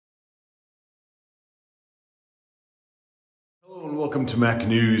Hello and welcome to Mac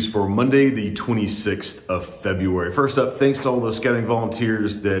News for Monday, the 26th of February. First up, thanks to all the scouting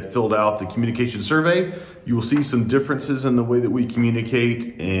volunteers that filled out the communication survey. You will see some differences in the way that we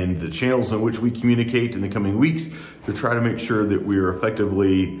communicate and the channels in which we communicate in the coming weeks to try to make sure that we are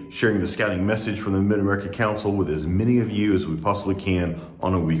effectively sharing the scouting message from the Mid-America Council with as many of you as we possibly can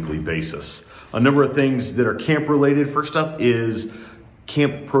on a weekly basis. A number of things that are camp related. First up is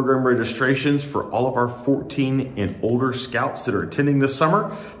camp program registrations for all of our 14 and older scouts that are attending this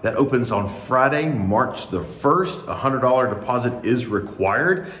summer. That opens on Friday, March the 1st. A $100 deposit is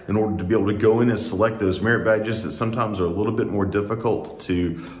required in order to be able to go in and select those merit badges that sometimes are a little bit more difficult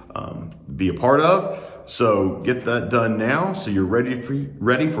to be a part of. So get that done now so you're ready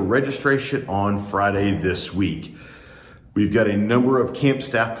for registration on Friday this week. We've got a number of camp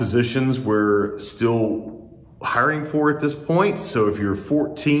staff positions we're still hiring for at this point. So if you're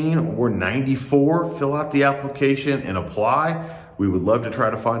 14 or 94, fill out the application and apply. We would love to try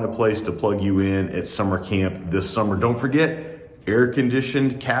to find a place to plug you in at summer camp this summer. Don't forget,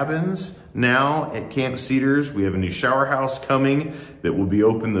 air-conditioned cabins now at Camp Cedars. We have a new shower house coming that will be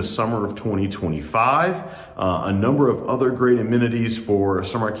open the summer of 2025. A number of other great amenities for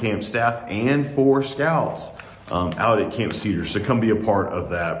summer camp staff and for scouts out at Camp Cedars. So come be a part of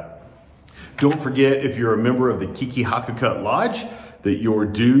that. Don't forget, if you're a member of the Kiki Hakakut Lodge, that your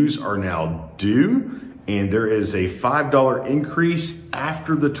dues are now due, and there is a $5 increase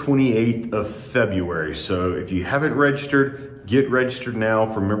after the 28th of February. So if you haven't registered, get registered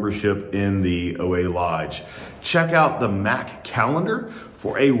now for membership in the OA Lodge. Check out the MAC calendar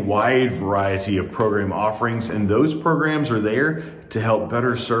for a wide variety of program offerings, and those programs are there to help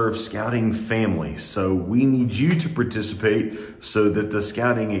better serve scouting families. So we need you to participate so that the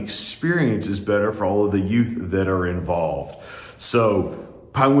scouting experience is better for all of the youth that are involved. So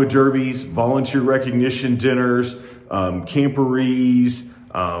Pinewood Derbies, volunteer recognition dinners, camporees,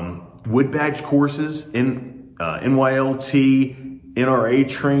 wood badge courses, NYLT, NRA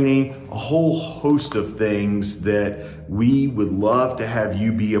training, a whole host of things that we would love to have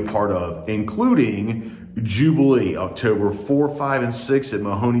you be a part of, including Jubilee, October 4, 5, and 6 at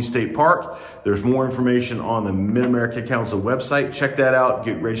Mahoney State Park. There's more information on the Mid-America Council website. Check that out.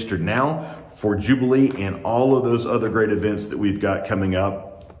 Get registered now for Jubilee and all of those other great events that we've got coming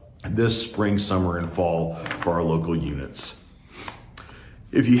up this spring, summer, and fall for our local units.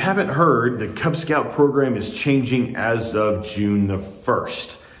 If you haven't heard, the Cub Scout program is changing as of June the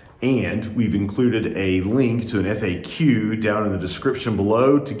 1st. And we've included a link to an FAQ down in the description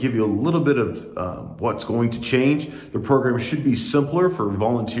below to give you a little bit of what's going to change. The program should be simpler for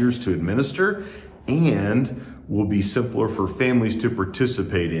volunteers to administer and will be simpler for families to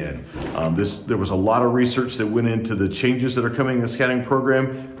participate in. There was a lot of research that went into the changes that are coming in the scouting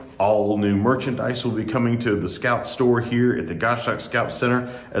program. All new merchandise will be coming to the Scout store here at the Goshawk Scout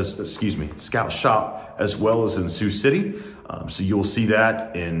Scout Shop, as well as in Sioux City. So you'll see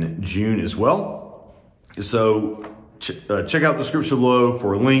that in June as well. So check out the description below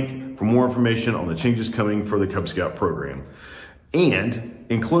for a link for more information on the changes coming for the Cub Scout program. And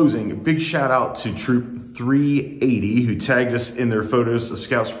in closing, a big shout out to Troop 380 who tagged us in their photos of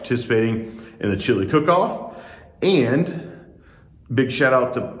scouts participating in the chili cook-off. And big shout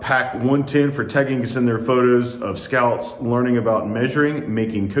out to Pack 110 for tagging us in their photos of scouts learning about measuring,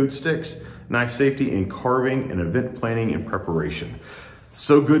 making code sticks, knife safety, and carving, and event planning and preparation.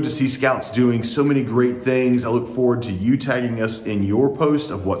 So good to see scouts doing so many great things. I look forward to you tagging us in your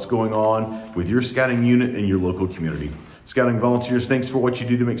post of what's going on with your scouting unit and your local community. Scouting volunteers, thanks for what you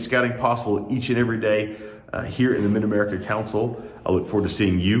do to make scouting possible each and every day here in the Mid-America Council. I look forward to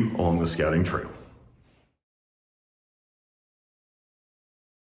seeing you along the scouting trail.